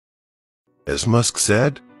As Musk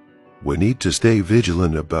said, we need to stay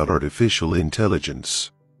vigilant about artificial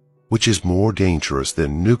intelligence, which is more dangerous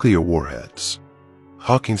than nuclear warheads.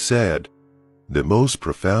 Hawking said, the most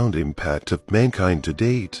profound impact of mankind to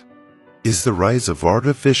date is the rise of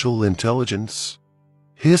artificial intelligence.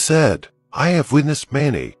 He said, I have witnessed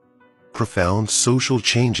many profound social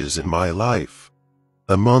changes in my life.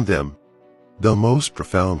 Among them, the most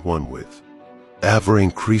profound one with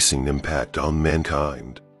ever-increasing impact on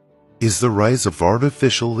mankind is the rise of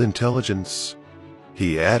artificial intelligence.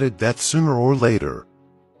 He added that sooner or later,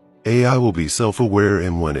 AI will be self-aware,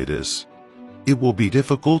 and when it is, it will be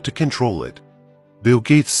difficult to control it. Bill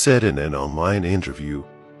Gates said in an online interview,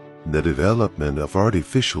 the development of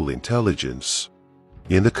artificial intelligence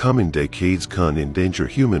in the coming decades can endanger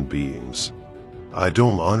human beings. I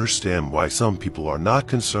don't understand why some people are not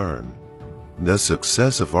concerned. The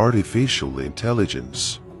success of artificial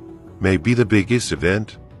intelligence may be the biggest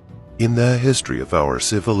event in the history of our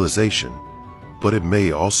civilization, but it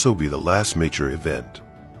may also be the last major event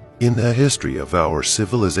in the history of our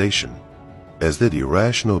civilization, as the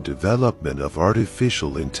irrational development of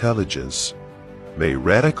artificial intelligence may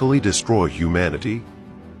radically destroy humanity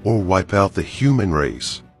or wipe out the human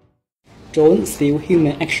race. Join Save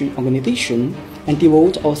Human Action Organization and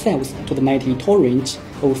devote ourselves to the mighty torrent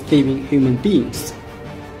of saving human beings.